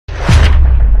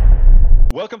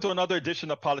Welcome to another edition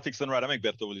of Politics Done Right. I'm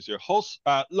Egberto Willis, your host.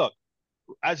 Look,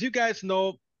 as you guys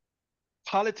know,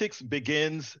 politics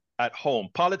begins at home.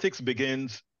 Politics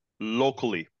begins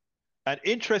locally. And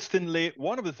interestingly,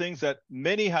 one of the things that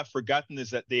many have forgotten is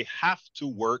that they have to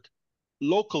work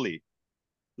locally.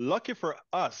 Lucky for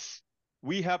us,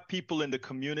 we have people in the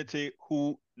community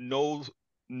who know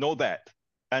that.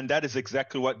 And that is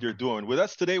exactly what they're doing. With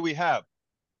us today, we have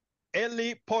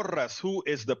Ellie Porras, who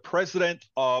is the president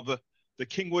of the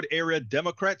Kingwood Area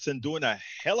Democrats and doing a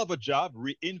hell of a job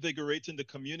reinvigorating the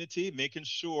community, making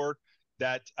sure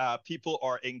that people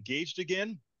are engaged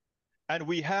again. And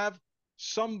we have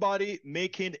somebody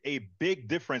making a big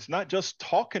difference, not just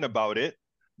talking about it,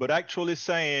 but actually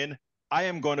saying, I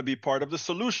am going to be part of the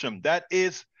solution. That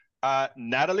is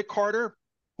Natalie Carter,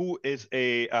 who is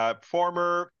a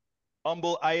former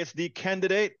Humble ISD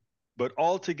candidate, but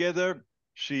altogether,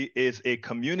 she is a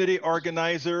community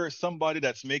organizer, somebody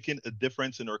that's making a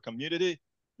difference in her community.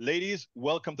 Ladies,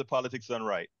 welcome to Politics Done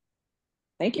Right.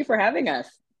 Thank you for having us.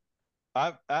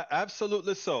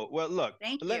 Absolutely so. Well, look,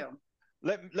 Thank you.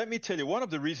 Let me tell you, one of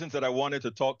the reasons that I wanted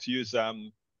to talk to you is, I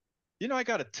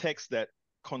got a text that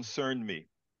concerned me.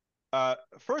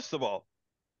 First of all,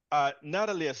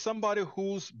 Natalie, as somebody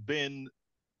who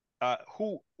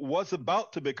was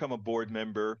about to become a board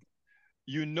member,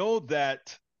 you know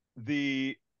that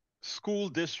the school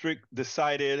district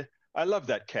decided, I love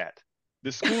that cat.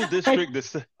 The school district,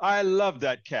 I love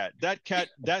that cat. That cat,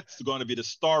 that's going to be the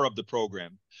star of the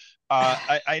program.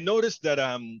 I noticed that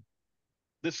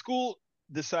the school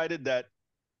decided that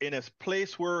in a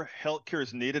place where healthcare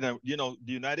is needed, and the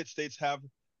United States have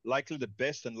likely the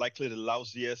best and likely the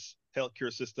lousiest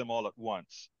healthcare system all at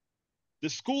once. The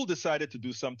school decided to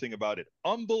do something about it.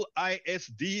 Humble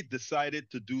ISD decided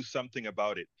to do something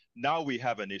about it. Now we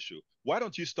have an issue. Why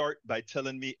don't you start by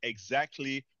telling me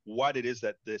exactly what it is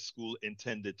that the school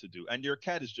intended to do? And your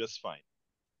cat is just fine.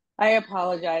 I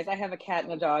apologize. I have a cat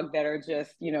and a dog that are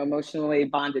just, emotionally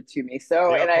bonded to me.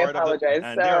 So, and I apologize.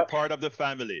 They are part of the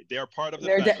family. They are part of the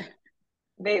family.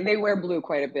 They wear blue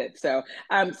quite a bit. So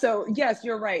yes,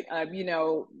 you're right.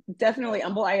 Definitely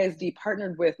Humble ISD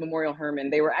partnered with Memorial Hermann.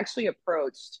 They were actually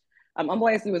approached. Humble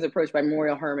ISD was approached by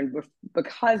Memorial Hermann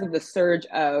because of the surge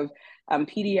of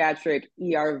pediatric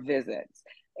ER visits.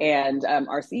 And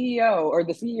our CEO, or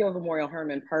the CEO of Memorial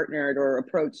Hermann, partnered or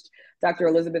approached Dr.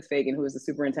 Elizabeth Fagan, who is the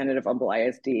superintendent of Humble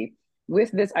ISD,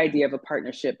 with this idea of a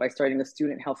partnership by starting a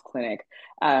student health clinic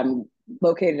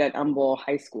located at Humble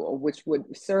High School, which would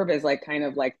serve as kind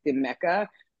of the Mecca,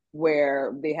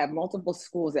 where they have multiple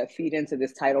schools that feed into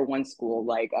this Title I school,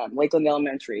 like Lakeland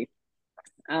Elementary,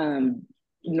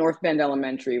 North Bend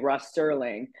Elementary, Ross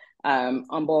Sterling,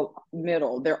 Humble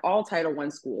Middle. They're all Title I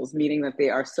schools, meaning that they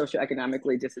are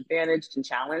socioeconomically disadvantaged and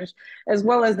challenged, as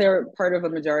well as they're part of a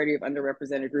majority of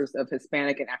underrepresented groups of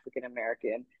Hispanic and African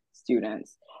American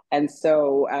students. And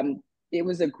so it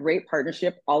was a great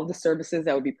partnership. All of the services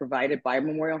that would be provided by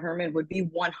Memorial Hermann would be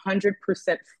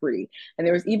 100% free. And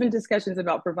there was even discussions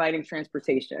about providing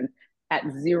transportation at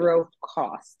zero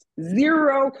cost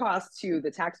to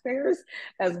the taxpayers,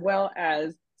 as well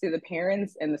as to the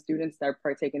parents and the students that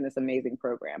partake in this amazing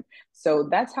program. So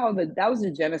that was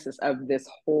the genesis of this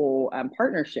whole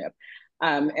partnership.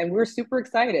 And we're super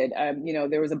excited.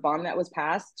 There was a bond that was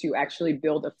passed to actually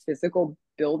build a physical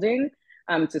building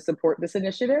to support this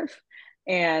initiative.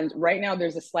 And right now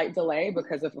there's a slight delay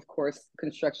because of course,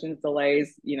 construction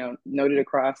delays, noted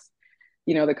across,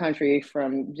 the country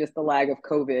from just the lag of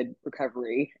COVID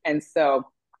recovery. And so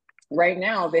right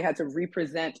now they had to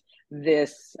represent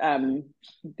this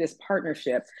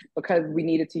partnership because we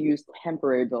needed to use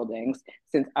temporary buildings,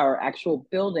 since our actual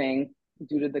building,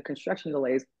 due to the construction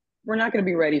delays, we're not going to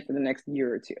be ready for the next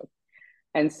year or two.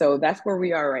 And so that's where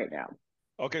we are right now.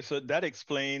 Okay, so that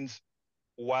explains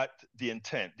what the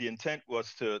intent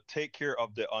was, to take care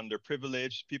of the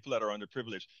underprivileged, people that are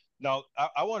underprivileged. Now,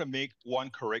 I want to make one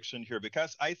correction here,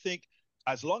 because I think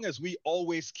as long as we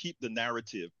always keep the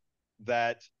narrative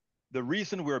that the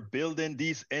reason we're building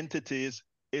these entities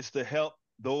is to help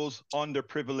those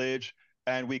underprivileged,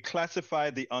 and we classify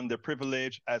the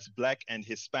underprivileged as Black and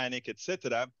Hispanic,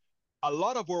 etc., a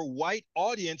lot of our white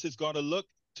audience is going to look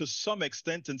to some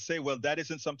extent and say, well, that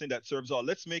isn't something that serves all.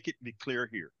 Let's make it be clear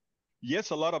here.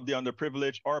 Yes, a lot of the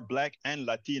underprivileged are Black and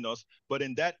Latinos, but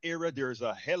in that era, there's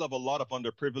a hell of a lot of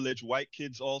underprivileged white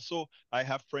kids also. I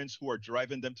have friends who are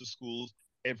driving them to schools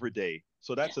every day.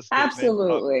 So that's a statement.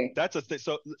 Absolutely.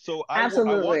 So I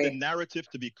want the narrative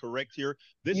to be correct here.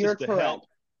 This is to help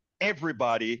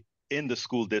everybody in the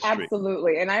school district.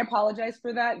 Absolutely. And I apologize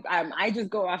for that. I just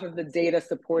go off of the data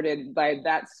supported by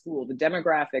that school, the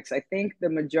demographics. I think the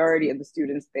majority of the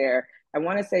students there, I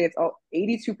want to say it's all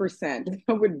 82%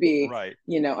 would be, Right.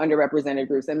 underrepresented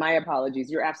groups. And my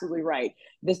apologies. You're absolutely right.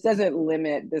 This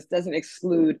doesn't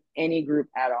exclude any group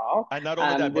at all. And not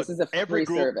only that, but This is a every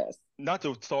free group, service. not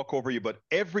to talk over you, but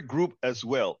every group as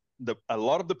well. A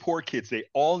lot of the poor kids, they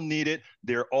all need it.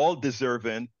 They're all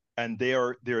deserving. And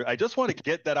they're, I just want to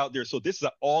get that out there. So this is an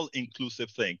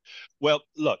all-inclusive thing. Well,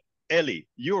 look, Ellie,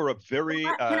 you're a very,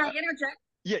 Can I interject?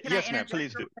 yeah, Can yes, I ma'am, interject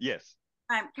please do. Yes.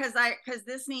 Because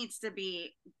this needs to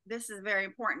be, this is a very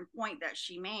important point that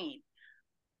she made.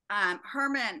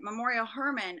 Memorial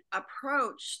Hermann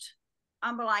approached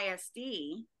Humble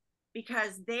ISD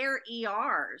because their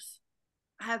ERs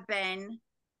have been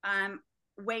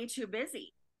way too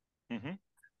busy. Mm-hmm.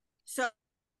 So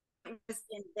it was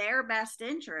in their best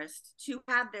interest to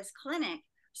have this clinic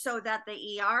so that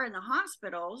the ER and the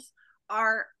hospitals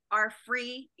are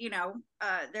free,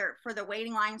 they're for the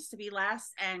waiting lines to be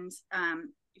less, and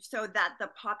so that the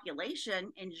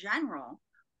population in general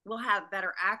will have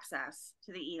better access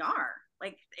to the ER.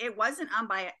 Like, it wasn't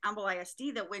Humble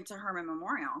ISD that went to Hermann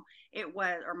Memorial.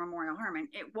 Or Memorial Hermann.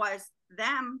 It was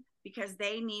them because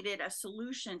they needed a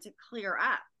solution to clear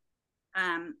up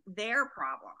their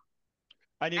problem.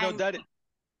 And that,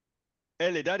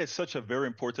 Ellie, that is such a very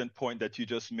important point that you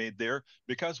just made there,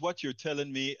 because what you're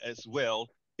telling me as well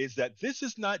is that this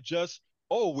is not just,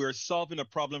 oh, we're solving a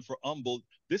problem for Humble.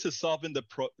 This is solving the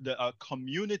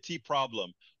community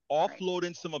problem,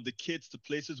 offloading some of the kids to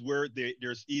places where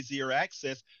there's easier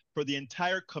access for the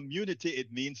entire community.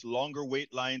 It means longer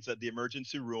wait lines at the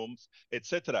emergency rooms,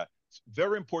 etc.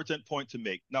 Very important point to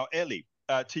make. Now, Ellie,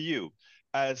 to you,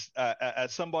 as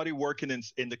somebody working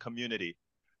in the community,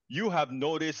 you have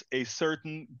noticed a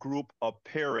certain group of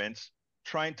parents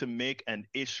trying to make an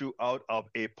issue out of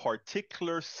a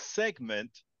particular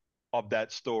segment of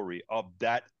that story, of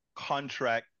that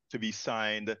contract to be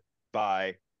signed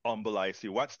by Humble ISD.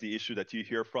 What's the issue that you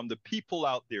hear from the people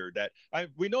out there that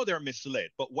we know they're misled,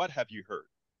 but what have you heard?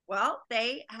 Well,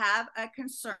 they have a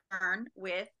concern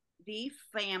with the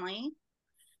family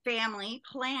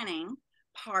planning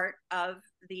part of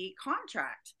the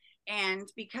contract. And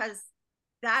because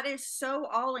that is so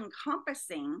all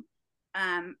encompassing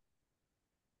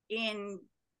in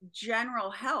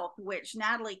general health, which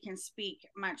Natalie can speak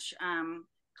much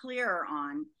clearer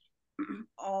on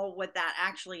all what that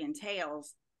actually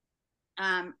entails.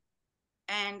 And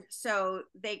so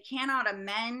they cannot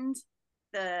amend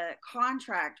the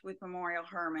contract with Memorial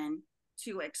Hermann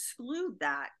to exclude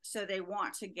that. So they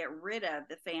want to get rid of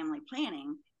the family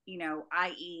planning,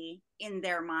 i.e. in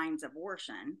their minds,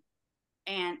 abortion.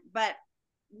 But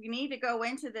we need to go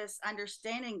into this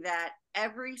understanding that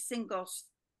every single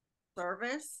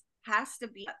service has to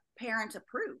be parent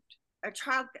approved. A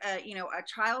child, a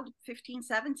child 15,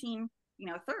 17,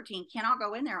 13 cannot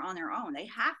go in there on their own. They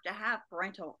have to have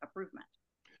parental approval.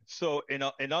 So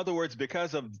in other words,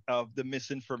 because of the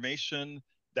misinformation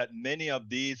that many of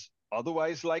these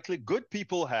otherwise likely good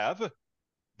people have,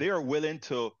 they are willing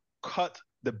to cut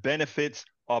the benefits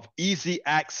of easy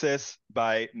access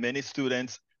by many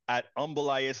students at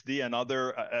Humble ISD and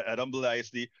other at Humble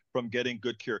ISD from getting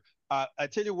good care. I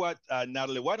tell you what,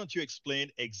 Natalie, why don't you explain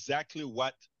exactly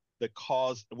what the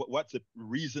cause, what's the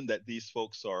reason that these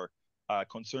folks are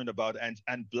concerned about,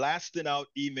 and blasting out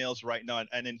emails right now.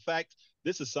 And in fact,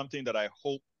 this is something that I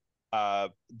hope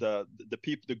the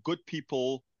good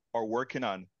people are working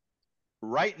on.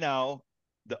 Right now,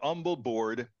 the Humble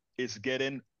board is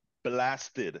getting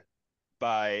blasted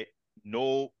by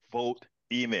no vote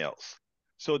emails.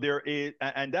 So there is,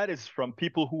 and that is from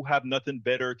people who have nothing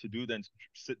better to do than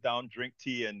sit down, drink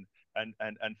tea, and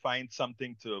find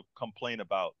something to complain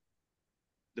about.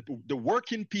 The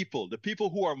working people, the people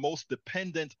who are most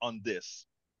dependent on this,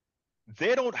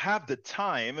 they don't have the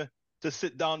time to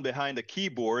sit down behind a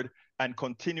keyboard and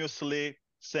continuously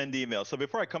send emails. So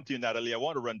before I come to you, Natalie, I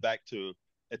want to run back to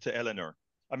Eleanor.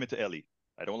 I mean to Ellie.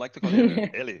 I don't like to call her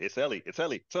Ellie. It's Ellie. It's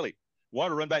Ellie. It's Ellie. Want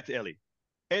to run back to Ellie.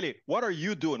 Ellie, what are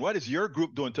you doing? What is your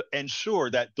group doing to ensure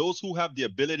that those who have the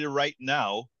ability right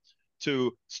now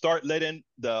to start letting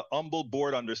the Humble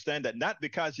board understand that not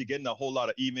because you're getting a whole lot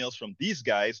of emails from these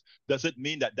guys, does it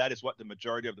mean that that is what the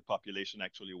majority of the population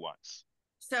actually wants?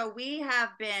 So we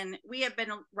have been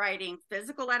writing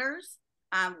physical letters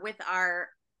with our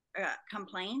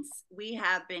complaints. We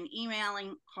have been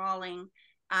emailing, calling.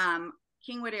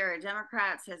 Kingwood Area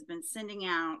Democrats has been sending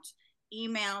out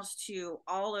emails to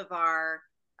all of our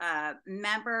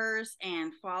members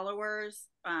and followers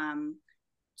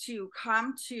to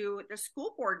come to the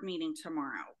school board meeting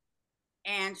tomorrow.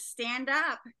 and stand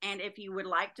up. And if you would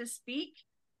like to speak,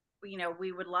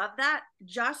 we would love that.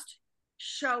 Just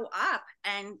show up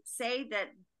and say that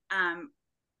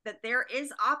that there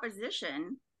is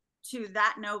opposition to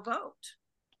that no vote.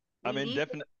 I mean,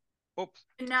 definitely. Oops.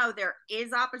 No, there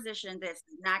is opposition. This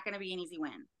is not going to be an easy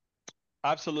win.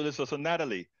 Absolutely. So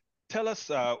Natalie, tell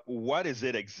us what is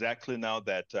it exactly now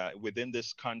that within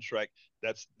this contract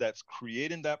that's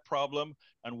creating that problem,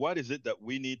 and what is it that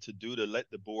we need to do to let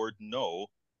the board know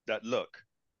that, look,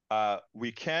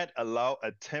 we can't allow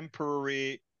a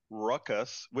temporary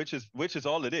ruckus, which is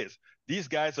all it is. These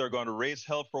guys are going to raise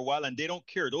hell for a while, and they don't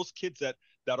care. Those kids that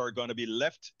are going to be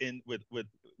left in with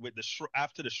the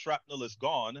after the shrapnel is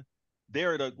gone,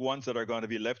 they're the ones that are going to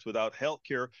be left without health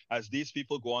care as these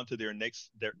people go on to their next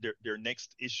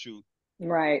issue.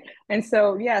 Right. And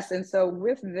so, yes. And so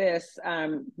with this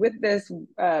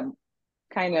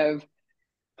kind of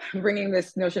bringing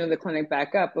this notion of the clinic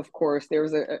back up, of course, there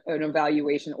was an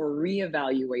evaluation or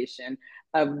reevaluation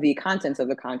of the contents of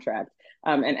the contract.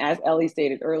 And as Ellie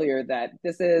stated earlier, that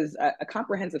this is a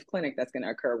comprehensive clinic that's going to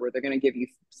occur where they're going to give you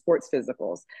sports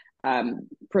physicals,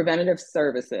 preventative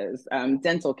services,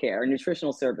 dental care,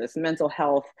 nutritional service, mental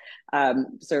health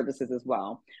services as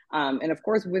well. And of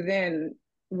course, within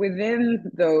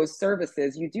those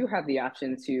services, you do have the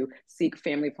option to seek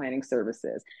family planning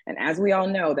services. And as we all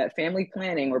know, that family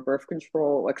planning or birth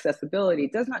control accessibility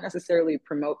does not necessarily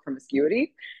promote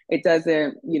promiscuity. It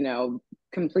doesn't,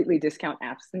 completely discount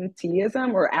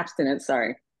absenteeism or abstinence,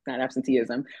 sorry, not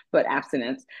absenteeism, but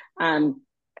abstinence. But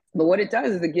what it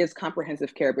does is it gives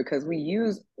comprehensive care because we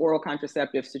use oral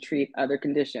contraceptives to treat other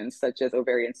conditions such as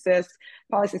ovarian cysts,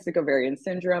 polycystic ovarian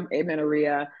syndrome,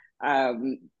 amenorrhea,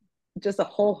 just a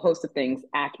whole host of things,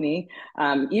 acne,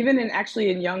 even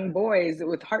in young boys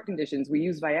with heart conditions, we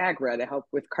use Viagra to help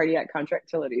with cardiac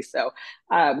contractility. So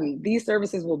these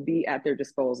services will be at their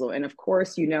disposal. And of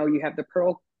course, you have the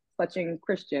pearl clutching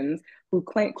Christians who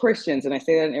claim Christians, and I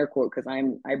say that in air quote because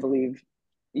I believe,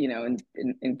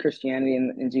 in Christianity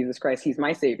and in Jesus Christ, he's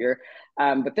my savior.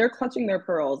 But they're clutching their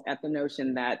pearls at the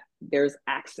notion that there's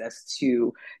access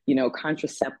to,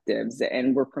 contraceptives,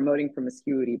 and we're promoting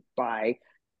promiscuity by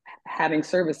having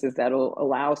services that'll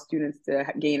allow students to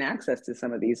gain access to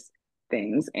some of these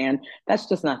things. And that's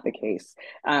just not the case.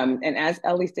 And as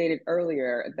Ellie stated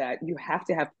earlier, that you have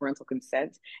to have parental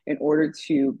consent in order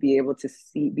to be able to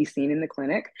be seen in the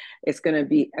clinic. It's going to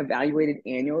be evaluated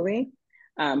annually.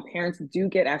 Parents do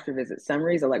get after visit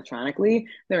summaries electronically.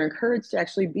 They're encouraged to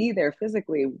actually be there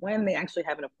physically when they actually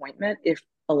have an appointment, if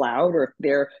allowed or if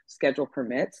their schedule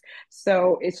permits.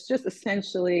 So it's just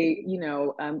essentially,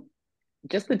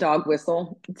 just the dog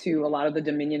whistle to a lot of the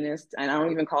dominionists, and I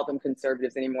don't even call them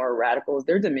conservatives anymore, radicals.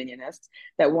 They're dominionists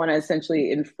that want to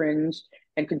essentially infringe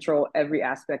and control every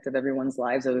aspect of everyone's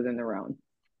lives other than their own.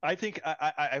 I think,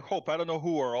 I hope, I don't know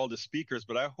who are all the speakers,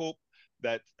 but I hope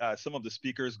that some of the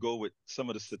speakers go with some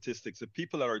of the statistics. The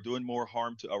people that are doing more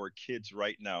harm to our kids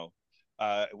right now,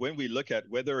 when we look at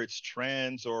whether it's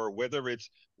trans or whether it's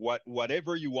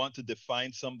whatever you want to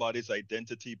define somebody's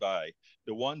identity by,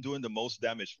 the one doing the most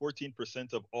damage,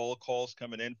 14% of all calls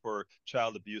coming in for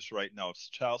child abuse right now,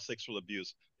 child sexual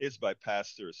abuse, is by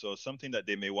pastors. So something that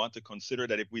they may want to consider,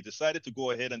 that if we decided to go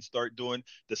ahead and start doing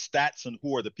the stats on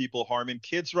who are the people harming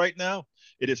kids right now,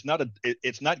 it's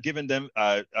not giving them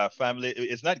family,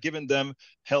 it's not giving them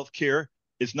health care.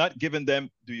 It's not giving them,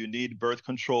 do you need birth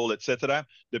control, etc.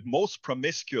 The most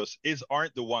promiscuous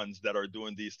aren't the ones that are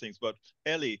doing these things. But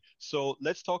Ellie, so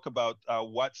let's talk about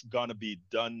what's gonna be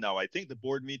done now. I think the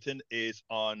board meeting is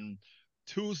on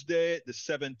Tuesday, the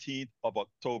 17th of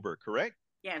October, correct?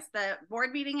 Yes, the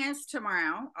board meeting is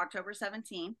tomorrow, October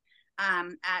 17th,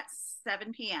 at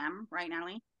 7 p.m. Right,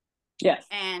 Natalie? Yes.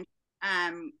 And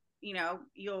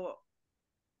you'll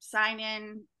sign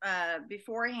in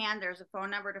beforehand. There's a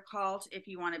phone number to call if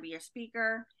you want to be a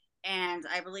speaker. And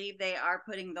I believe they are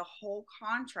putting the whole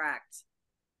contract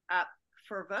up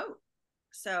for vote.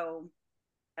 So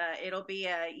it'll be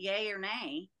a yay or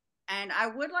nay. And I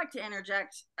would like to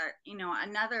interject,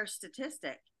 another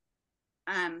statistic.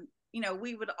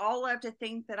 We would all love to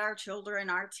think that our children,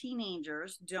 our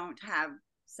teenagers, don't have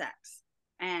sex.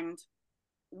 And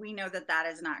we know that that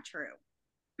is not true.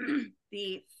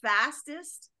 The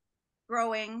fastest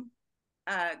growing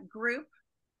group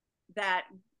that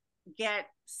get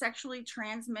sexually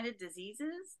transmitted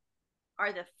diseases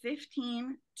are the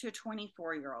 15 to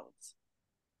 24-year-olds.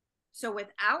 So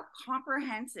without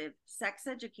comprehensive sex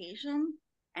education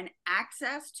and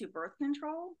access to birth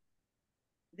control,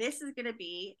 this is going to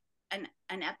be an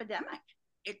epidemic.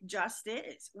 It just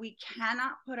is. We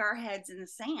cannot put our heads in the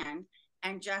sand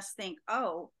and just think,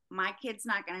 oh, my kid's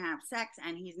not going to have sex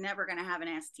and he's never going to have an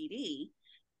STD.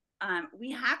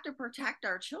 We have to protect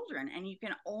our children, and you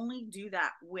can only do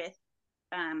that with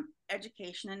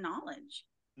education and knowledge.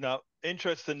 Now,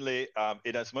 interestingly,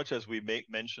 in as much as we make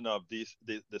mention of the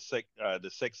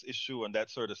sex issue and that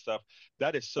sort of stuff,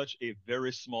 that is such a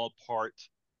very small part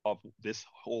of this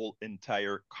whole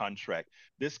entire contract.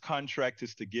 This contract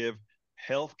is to give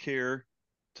health care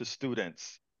to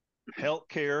students, health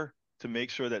care to make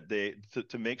sure that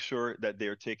to make sure that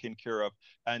they're taken care of,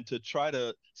 and to try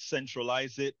to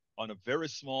centralize it on a very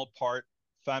small part,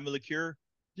 family care.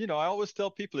 You know, I always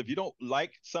tell people, if you don't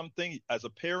like something as a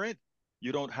parent,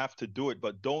 you don't have to do it,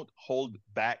 but don't hold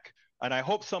back. And I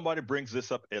hope somebody brings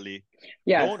this up, Ellie.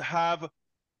 Yes. Don't have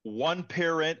one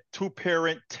parent, two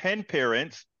parent, 10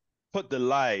 parents put the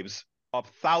lives of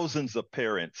thousands of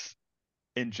parents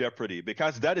in jeopardy,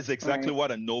 because that is exactly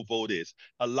what a no vote is.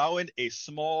 Allowing a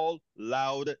small,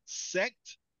 loud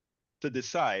sect to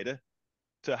decide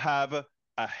to have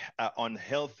a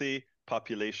unhealthy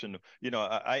population. You know,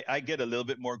 I get a little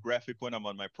bit more graphic when I'm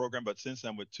on my program, but since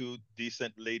I'm with two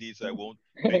decent ladies, I won't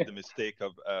make the mistake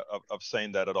of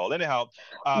saying that at all. Anyhow.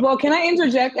 Well, can I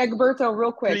interject, Egberto,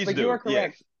 real quick? Please but do. You are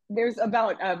correct. Yes. There's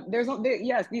about,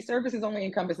 yes, these services only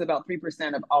encompass about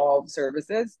 3% of all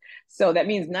services. So that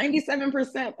means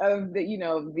 97% of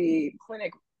the, the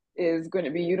clinic is going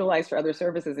to be utilized for other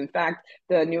services. In fact,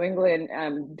 the New England,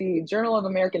 the Journal of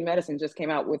American Medicine just came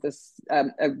out with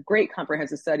a great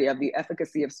comprehensive study of the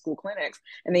efficacy of school clinics.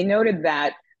 And they noted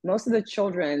that most of the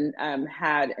children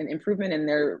had an improvement in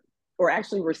their, or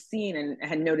actually were seen and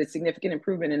had noted significant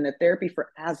improvement in the therapy for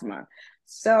asthma.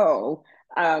 So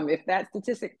if that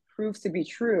statistic proves to be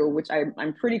true, which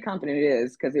I'm pretty confident it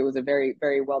is, because it was a very,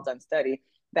 very well done study,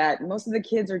 that most of the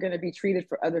kids are going to be treated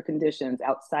for other conditions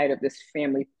outside of this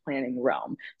family planning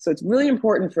realm. So it's really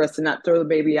important for us to not throw the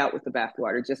baby out with the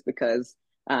bathwater just because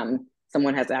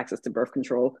someone has access to birth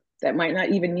control that might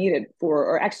not even need it for,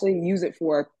 or actually use it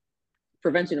for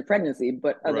prevention of pregnancy,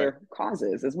 but other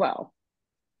causes as well.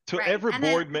 To every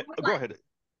board member, go ahead.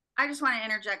 I just want to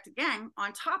interject again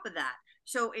on top of that.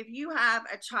 So if you have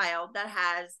a child that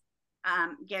has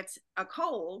gets a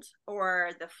cold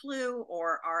or the flu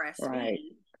or RSV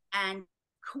and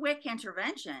quick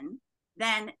intervention,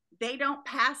 then they don't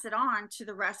pass it on to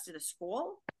the rest of the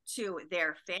school, to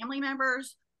their family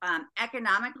members.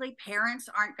 Economically, parents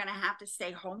aren't going to have to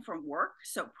stay home from work.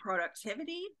 So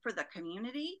productivity for the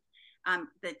community,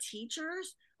 the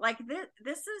teachers, like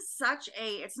this is such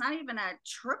it's not even a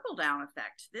trickle down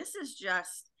effect. This is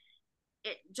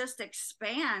it just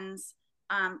expands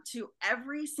to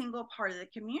every single part of the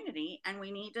community. And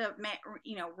we need to,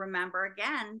 remember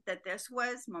again that this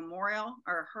was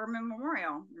Herman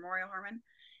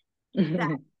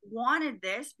that wanted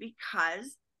this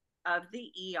because of the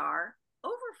ER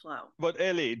overflow. But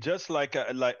Ellie, just like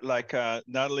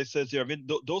Natalie says here, I mean,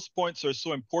 those points are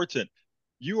so important.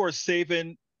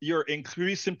 You're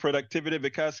increasing productivity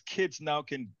because kids now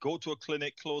can go to a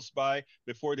clinic close by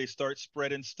before they start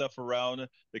spreading stuff around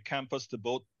the campus to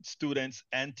both students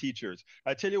and teachers.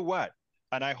 I tell you what,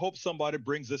 and I hope somebody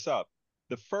brings this up,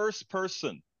 the first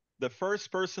person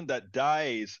that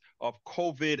dies of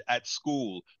COVID at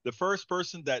school, the first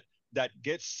person that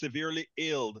gets severely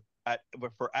ill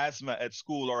for asthma at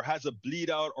school, or has a bleed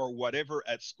out or whatever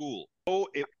at school. So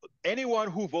if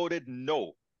anyone who voted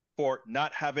no for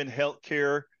not having health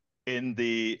care in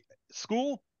the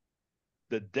school,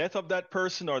 the death of that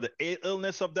person or the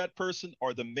illness of that person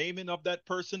or the maiming of that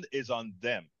person is on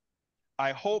them.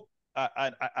 I hope,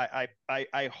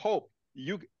 I hope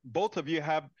you, both of you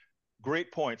have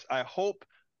great points. I hope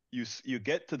you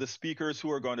get to the speakers who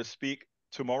are going to speak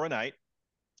tomorrow night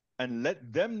and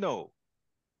let them know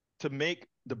to make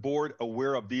the board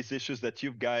aware of these issues that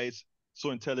you guys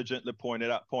so intelligently point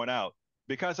out.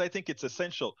 Because I think it's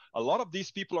essential. A lot of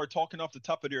these people are talking off the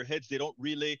top of their heads. They don't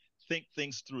really think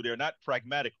things through. They're not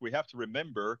pragmatic. We have to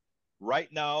remember,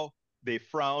 right now, they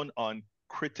frown on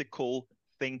critical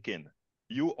thinking.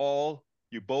 You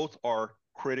both are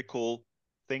critical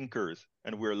thinkers,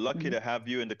 and we're lucky to have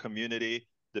you in the community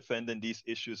defending these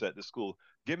issues at the school.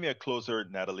 Give me a closer,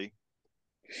 Natalie.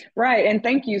 Right, and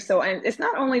thank you. So, and it's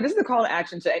not only, this is a call to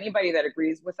action to anybody that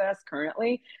agrees with us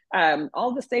currently.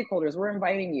 All the stakeholders, we're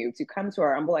inviting you to come to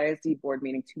our Humble ISD board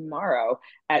meeting tomorrow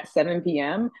at 7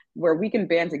 p.m. where we can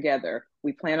band together.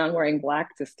 We plan on wearing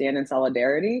black to stand in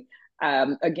solidarity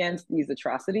against these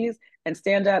atrocities and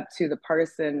stand up to the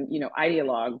partisan,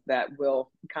 ideologue that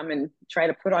will come and try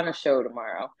to put on a show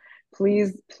tomorrow.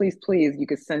 Please, please, please, you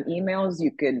could send emails.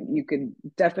 You could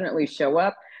definitely show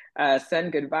up.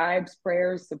 Send good vibes,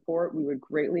 prayers, support. We would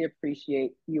greatly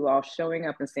appreciate you all showing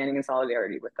up and standing in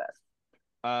solidarity with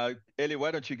us. Ellie,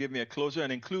 why don't you give me a closer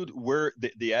and include where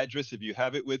the address, if you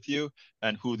have it with you,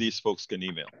 and who these folks can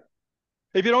email.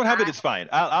 If you don't have it, it's fine.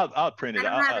 I'll print it. I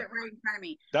don't have it right in front of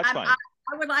me. That's fine.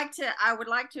 I would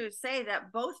like to say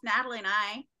that both Natalie and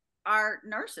I are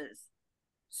nurses,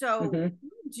 so we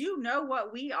do know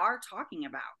what we are talking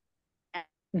about.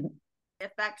 And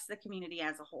it affects the community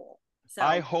as a whole. So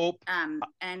I hope,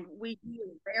 and we do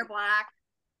wear black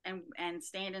and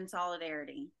stand in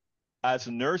solidarity. As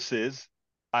nurses,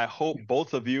 I hope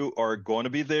both of you are going to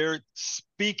be there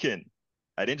speaking.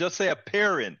 I didn't just say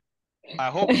appearing. I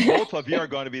hope both of you are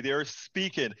going to be there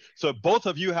speaking. So if both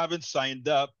of you haven't signed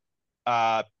up,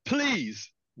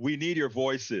 please, we need your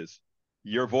voices.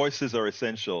 Your voices are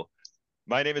essential.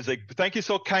 My name is thank you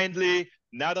so kindly,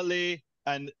 Natalie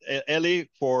and Ellie,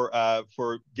 for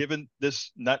giving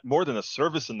this not more than a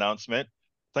service announcement.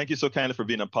 Thank you so kindly for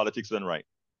being on Politics Done Right.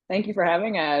 Thank you for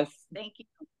having us. Thank you.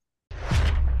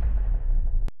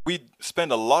 We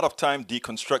spend a lot of time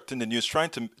deconstructing the news,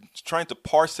 trying to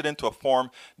parse it into a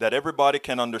form that everybody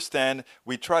can understand.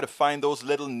 We try to find those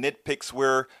little nitpicks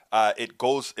where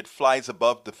it flies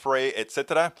above the fray,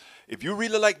 etc. If you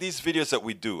really like these videos that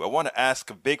we do, I want to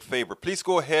ask a big favor. Please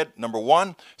go ahead, number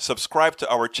 1, subscribe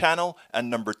to our channel,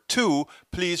 and number 2,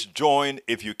 please join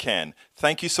if you can.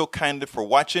 Thank you so kindly for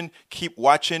watching. Keep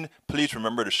watching. Please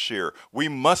remember to share. We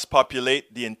must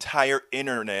populate the entire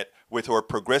internet with our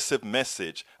progressive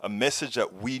message, a message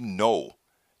that we know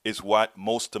is what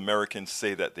most Americans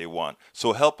say that they want.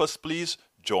 So help us, please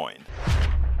join.